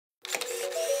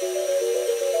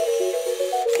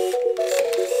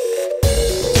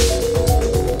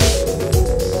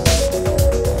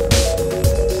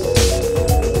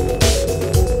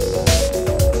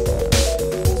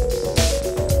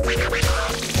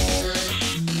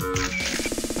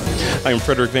I'm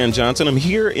Frederick Van Johnson. I'm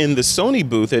here in the Sony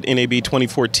booth at NAB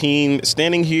 2014,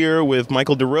 standing here with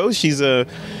Michael DesRoches. He's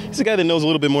a guy that knows a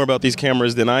little bit more about these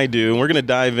cameras than I do, and we're going to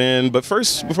dive in. But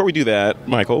first, before we do that,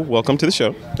 Michael, welcome to the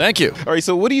show. Thank you. All right,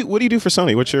 so what do you do for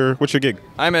Sony? What's your gig?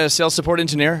 I'm a sales support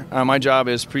engineer. My job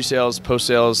is pre-sales,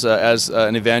 post-sales, as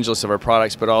an evangelist of our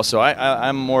products, but also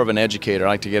I'm more of an educator. I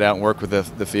like to get out and work with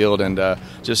the field and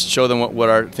just show them what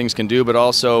our things can do, but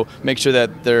also make sure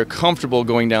that they're comfortable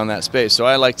going down that space. So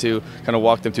I like to kind of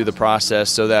walk them through the process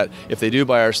so that if they do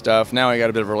buy our stuff, now I got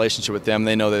a bit of a relationship with them.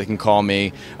 They know that they can call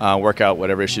me, work out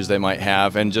whatever issues they might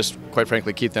have, and just, quite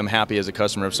frankly, keep them happy as a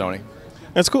customer of Sony.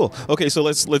 That's cool. Okay, so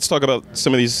let's talk about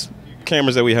some of these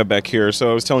cameras that we have back here.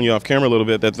 So I was telling you off camera a little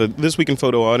bit that This Week in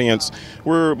Photo audience,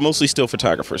 we're mostly still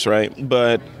photographers, right?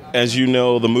 But as you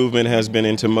know, the movement has been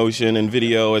into motion and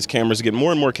video. As cameras get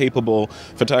more and more capable,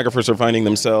 photographers are finding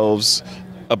themselves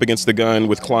up against the gun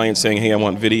with clients saying, hey, I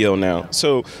want video now.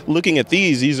 So looking at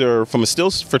these are, from a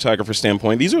still photographer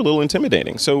standpoint, these are a little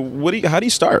intimidating. So how do you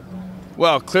start?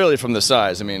 Well, clearly from the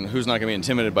size. I mean, who's not going to be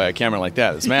intimidated by a camera like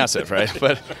that? It's massive, right?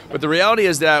 But the reality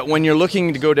is that when you're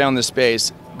looking to go down this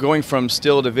space, going from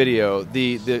still to video,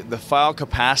 the file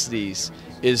capacities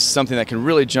is something that can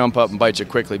really jump up and bite you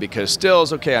quickly, because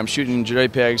stills, okay, I'm shooting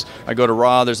JPEGs, I go to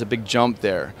RAW, there's a big jump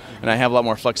there, and I have a lot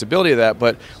more flexibility of that.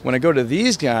 But when I go to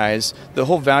these guys, the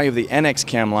whole value of the NX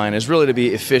cam line is really to be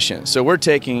efficient. So we're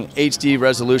taking HD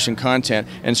resolution content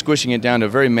and squishing it down to a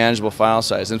very manageable file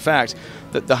size. In fact,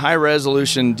 the high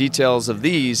resolution details of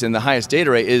these and the highest data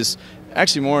rate is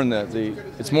actually more in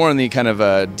it's more in the kind of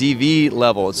DV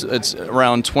level. It's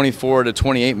around 24 to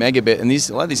 28 megabit, and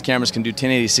a lot of these cameras can do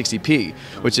 1080 60p,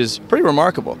 which is pretty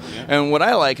remarkable. Yeah. And what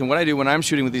I like and what I do when I'm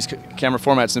shooting with these camera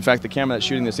formats, in fact, the camera that's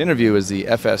shooting this interview is the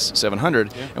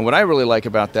FS700, yeah. And what I really like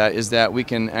about that is that we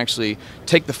can actually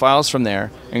take the files from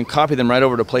there and copy them right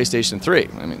over to PlayStation 3.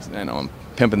 I mean, I know I'm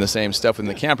pimping the same stuff in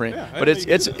the camera, yeah, but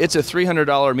it's a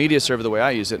 $300 media server the way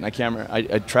I use it, and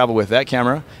I travel with that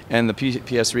camera and the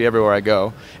PS3 everywhere I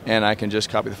go, and I can just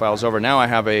copy the files over. Now I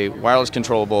have a wireless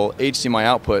controllable HDMI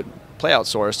output playout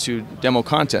source to demo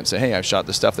content. Say, hey, I've shot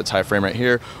the stuff that's high frame right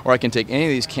here, or I can take any of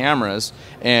these cameras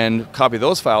and copy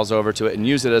those files over to it and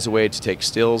use it as a way to take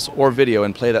stills or video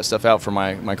and play that stuff out for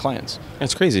my clients.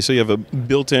 That's crazy. So you have a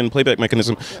built-in playback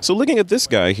mechanism. So looking at this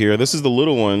guy here, this is the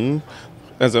little one.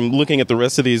 As I'm looking at the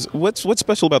rest of these, what's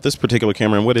special about this particular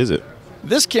camera, and what is it?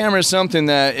 This camera is something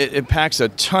that it packs a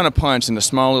ton of punch in a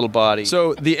small little body.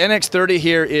 So the NX30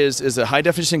 here is a high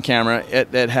definition camera.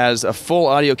 It has a full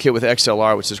audio kit with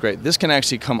XLR, which is great. This can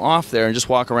actually come off there and just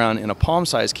walk around in a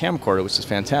palm-sized camcorder, which is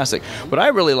fantastic. What I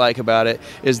really like about it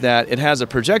is that it has a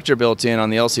projector built in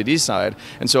on the LCD side.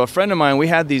 And so a friend of mine, we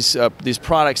had these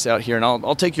products out here, and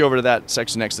I'll take you over to that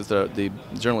section next to the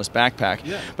journalist backpack.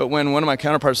 Yeah. But when one of my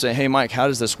counterparts said, hey, Mike, how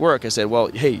does this work? I said, well,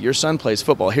 hey, your son plays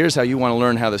football. Here's how you want to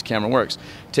learn how this camera works.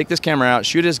 Take this camera out,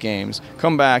 shoot his games,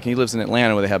 come back, and he lives in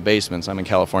Atlanta where they have basements. I'm in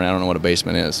California, I don't know what a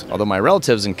basement is, although my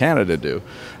relatives in Canada do.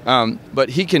 But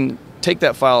he can take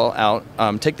that file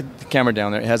out, take the camera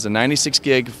down there. It has a 96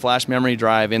 gig flash memory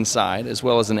drive inside, as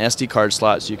well as an SD card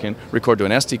slot, so you can record to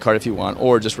an SD card if you want,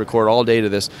 or just record all day to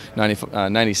this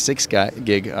 96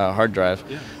 gig hard drive.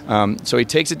 Yeah. So he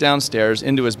takes it downstairs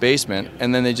into his basement,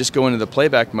 and then they just go into the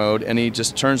playback mode, and he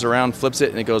just turns around, flips it,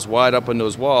 and it goes wide up into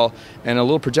his wall, and a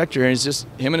little projector here, and it's just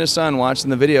him and his son watching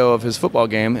the video of his football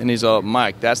game, and he's all,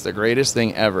 Mike, that's the greatest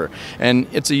thing ever. And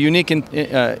it's a unique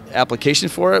application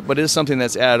for it, but it is something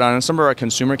that's added on. And some of our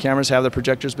consumer cameras have the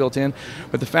projectors built in,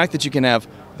 but the fact that you can have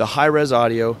the high-res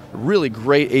audio, really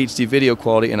great HD video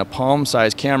quality in a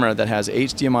palm-sized camera that has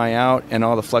HDMI out and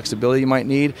all the flexibility you might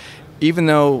need, even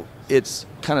though it's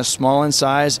kind of small in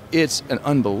size, it's an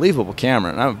unbelievable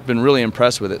camera, and I've been really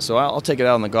impressed with it. So I'll take it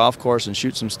out on the golf course and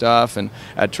shoot some stuff, and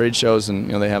at trade shows, and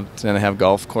they have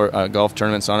golf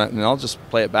tournaments on it, and I'll just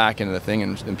play it back into the thing,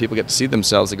 and people get to see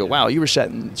themselves. They go, wow, you were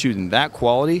shooting that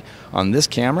quality on this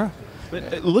camera?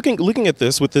 But looking at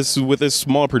this with this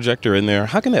small projector in there,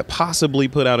 how can that possibly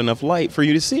put out enough light for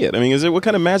you to see it? I mean, what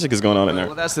kind of magic is going on in there?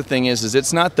 Well, that's the thing is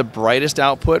it's not the brightest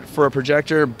output for a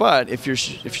projector, but if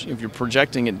you're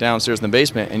projecting it downstairs in the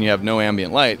basement and you have no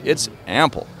ambient light, it's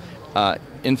ample.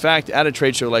 In fact, at a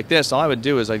trade show like this, all I would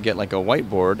do is I'd get like a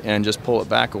whiteboard and just pull it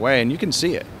back away, and you can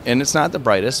see it. And it's not the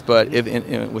brightest, but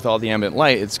with all the ambient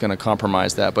light, it's going to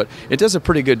compromise that. But it does a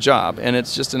pretty good job, and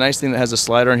it's just a nice thing that has a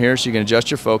slider in here, so you can adjust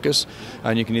your focus,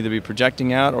 and you can either be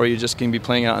projecting out or you just can be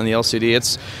playing out on the LCD.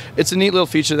 It's a neat little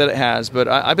feature that it has, but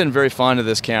I've been very fond of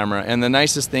this camera. And the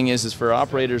nicest thing is for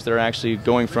operators that are actually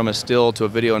going from a still to a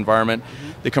video environment,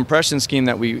 the compression scheme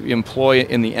that we employ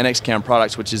in the NX Cam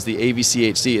products, which is the AVC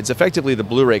HD, it's effectively the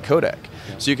Blu-ray codec.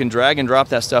 So you can drag and drop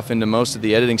that stuff into most of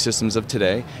the editing systems of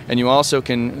today, and you also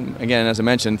can, again, as I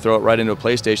mentioned, throw it right into a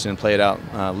PlayStation and play it out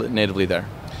natively there.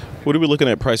 What are we looking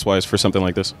at price-wise for something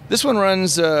like this? This one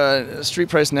runs street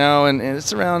price now, and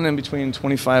it's around in between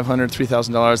 $2,500,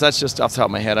 $3,000. That's just off the top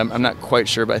of my head. I'm not quite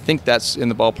sure, but I think that's in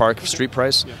the ballpark of street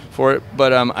price for it.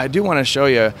 But I do want to show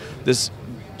you this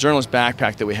journalist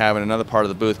backpack that we have in another part of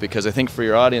the booth, because I think for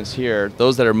your audience here,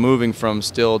 those that are moving from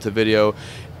still to video,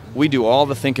 we do all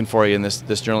the thinking for you in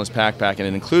this journalist backpack, and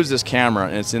it includes this camera,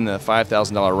 and it's in the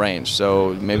 $5,000 range.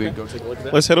 So maybe go take a look at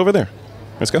that. Let's head over there.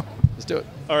 Let's go. Let's do it.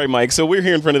 All right, Mike, so we're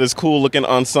here in front of this cool-looking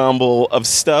ensemble of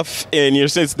stuff, and you're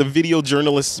saying it's the video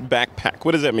journalist backpack.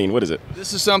 What does that mean? What is it?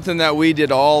 This is something that we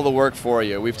did all the work for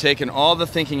you. We've taken all the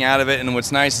thinking out of it, and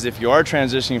what's nice is if you are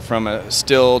transitioning from a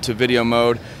still to video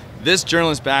mode, this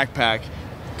journalist backpack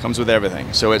comes with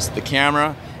everything. So it's the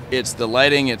camera, it's the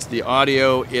lighting, it's the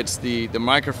audio, it's the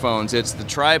microphones, it's the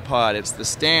tripod, it's the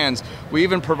stands. We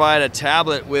even provide a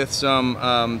tablet with some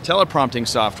teleprompting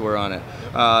software on it.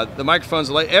 The microphones,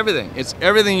 the light, everything. It's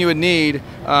everything you would need,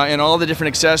 and all the different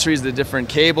accessories, the different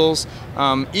cables.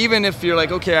 Even if you're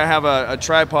like, okay, I have a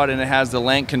tripod and it has the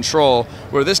link control,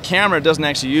 where this camera doesn't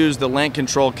actually use the link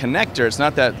control connector. It's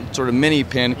not that sort of mini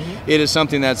pin. It is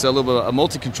something that's a little bit of a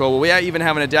multi-control. We even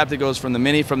have an adapter that goes from the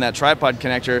mini, from that tripod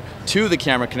connector to the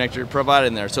camera connector provided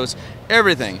in there. So it's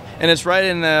everything, and it's right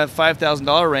in the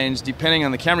 $5,000 range depending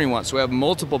on the camera you want. So we have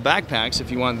multiple backpacks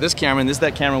if you want this camera, and this is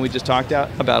that camera we just talked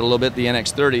about a little bit, the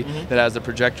NX30 that has the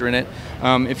projector in it.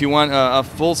 If you want a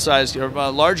full-size or a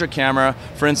larger camera,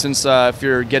 for instance, if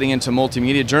you're getting into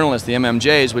multimedia journalists, the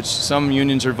MMJs, which some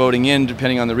unions are voting in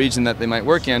depending on the region that they might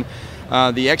work in,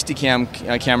 the XD-Cam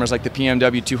cameras like the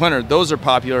PMW 200, those are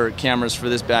popular cameras for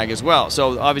this bag as well.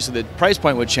 So obviously the price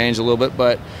point would change a little bit,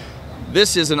 but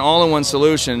this is an all-in-one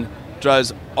solution,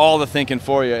 does all the thinking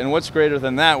for you. And what's greater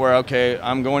than that, where, okay,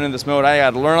 I'm going in this mode, I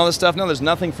got to learn all this stuff? No, there's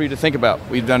nothing for you to think about.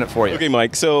 We've done it for you. Okay,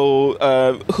 Mike,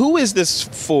 so who is this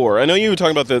for? I know you were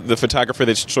talking about the photographer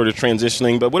that's sort of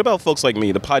transitioning, but what about folks like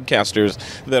me, the podcasters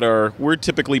that we're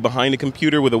typically behind a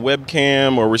computer with a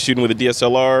webcam, or we're shooting with a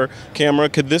DSLR camera?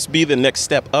 Could this be the next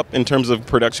step up in terms of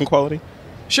production quality?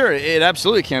 Sure, it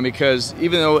absolutely can, because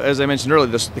even though, as I mentioned earlier,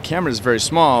 the camera is very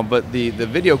small, but the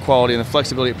video quality and the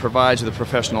flexibility it provides with the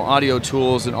professional audio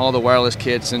tools and all the wireless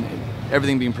kits and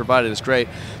everything being provided is great.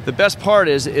 The best part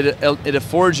is it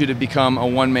affords you to become a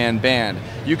one-man band.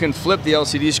 You can flip the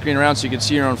LCD screen around so you can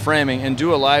see your own framing and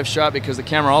do a live shot, because the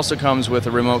camera also comes with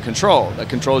a remote control that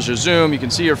controls your zoom. You can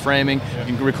see your framing,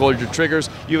 you can record your triggers,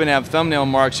 you even have thumbnail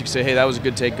marks. You can say, hey, that was a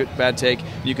good take, good, bad take.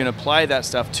 You can apply that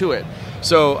stuff to it.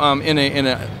 So in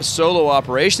a solo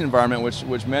operation environment,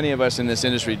 which many of us in this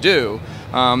industry do,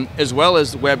 as well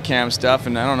as webcam stuff,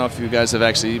 and I don't know if you guys have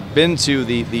actually been to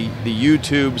the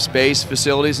YouTube space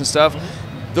facilities and stuff,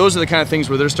 those are the kind of things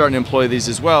where they're starting to employ these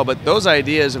as well. But those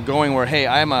ideas of going where, hey,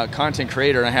 I'm a content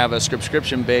creator and I have a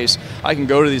subscription base, I can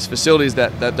go to these facilities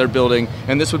that they're building,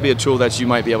 and this would be a tool that you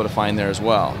might be able to find there as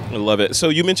well. I love it. So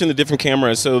you mentioned the different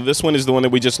cameras. So this one is the one that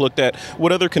we just looked at.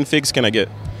 What other configs can I get?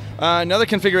 Another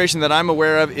configuration that I'm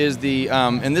aware of is the,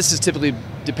 and this is typically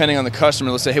depending on the customer.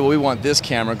 Let's say, hey, well, we want this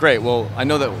camera. Great. Well, I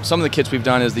know that some of the kits we've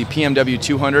done is the PMW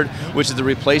 200, which is the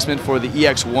replacement for the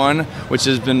EX1, which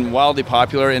has been wildly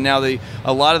popular. And now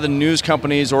a lot of the news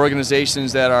companies or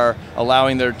organizations that are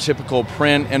allowing their typical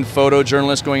print and photo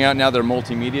journalists going out, now they're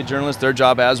multimedia journalists. Their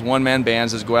job as one-man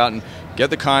bands is go out and get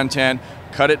the content,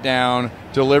 cut it down,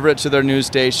 deliver it to their news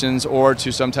stations or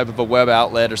to some type of a web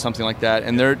outlet or something like that.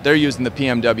 And they're using the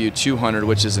PMW 200,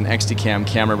 which is an XD-Cam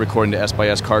camera recording to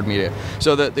S/S card media.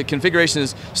 So the configuration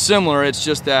is similar. It's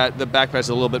just that the backpack is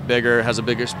a little bit bigger, has a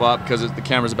bigger spot, because the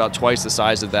camera's about twice the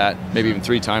size of that, maybe even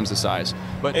 3 times the size,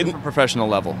 but at a professional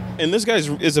level. And this guy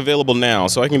is available now,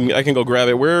 so I can go grab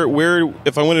it. Where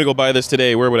if I wanted to go buy this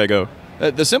today, where would I go?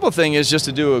 The simple thing is just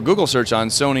to do a Google search on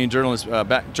Sony journalist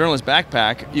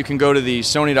backpack. You can go to the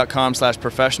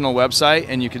sony.com/professional website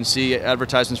and you can see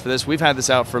advertisements for this. We've had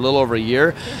this out for a little over a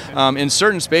year. In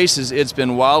certain spaces, it's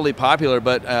been wildly popular,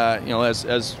 but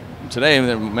as today,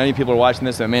 many people are watching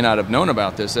this that may not have known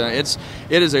about this. It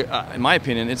is, in my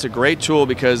opinion, it's a great tool,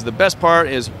 because the best part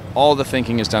is all the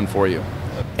thinking is done for you.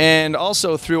 And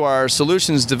also through our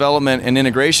solutions development and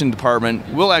integration department,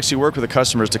 we'll actually work with the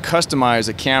customers to customize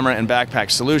a camera and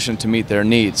backpack solution to meet their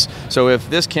needs. So if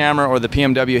this camera or the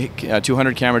PMW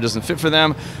 200 camera doesn't fit for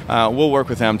them, we'll work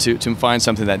with them to find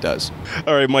something that does.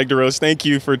 All right, Mike DesRoches, thank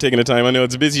you for taking the time. I know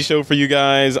it's a busy show for you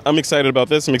guys. I'm excited about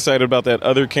this. I'm excited about that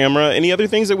other camera. Any other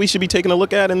things that we should be taking a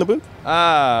look at in the booth?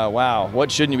 Wow.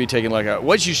 What shouldn't you be taking a look at?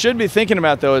 What you should be thinking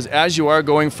about, though, is as you are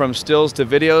going from stills to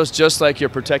videos, just like you're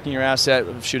protecting your asset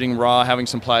of shooting raw, having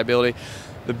some pliability.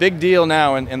 The big deal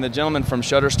now, and the gentleman from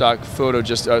Shutterstock Photo,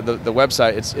 just the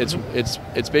website,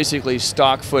 it's basically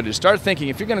stock footage. Start thinking,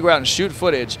 if you're going to go out and shoot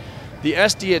footage, the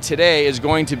SD of today is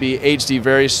going to be HD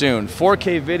very soon.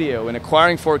 4K video, and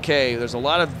acquiring 4K, there's a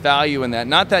lot of value in that.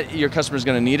 Not that your customer is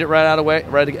going to need it right out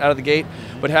of the gate,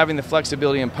 but having the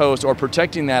flexibility in post or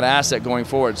protecting that asset going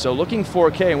forward. So looking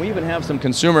 4K, and we even have some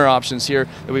consumer options here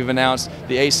that we've announced.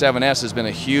 The A7S has been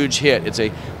a huge hit. It's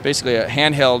basically a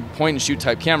handheld point and shoot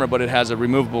type camera, but it has a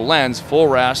removable lens, full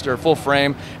raster, full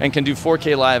frame, and can do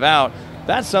 4K live out.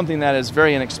 That's something that is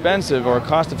very inexpensive or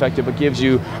cost effective, but gives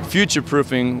you future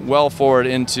proofing well forward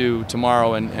into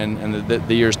tomorrow and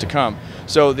the years to come.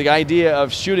 So the idea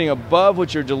of shooting above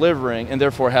what you're delivering and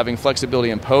therefore having flexibility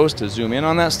in post to zoom in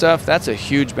on that stuff, that's a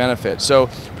huge benefit. So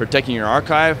protecting your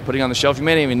archive, putting it on the shelf, you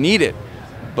may not even need it,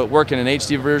 but work in an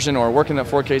HD version or work in that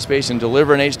 4K space and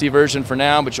deliver an HD version for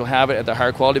now, but you'll have it at the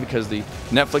higher quality because the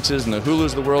Netflixes and the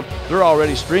Hulus of the world, they're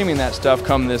already streaming that stuff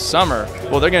come this summer.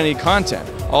 Well, they're going to need content.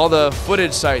 All the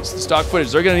footage sites, the stock footage,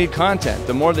 they're going to need content.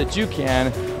 The more that you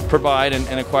can provide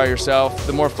and acquire yourself,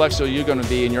 the more flexible you're going to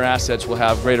be, and your assets will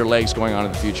have greater legs going on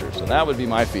in the future. So that would be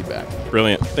my feedback.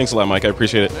 Brilliant. Thanks a lot, Mike. I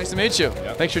appreciate it. Nice to meet you.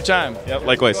 Yeah. Thanks for your time. Yeah,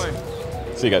 likewise.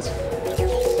 See you guys.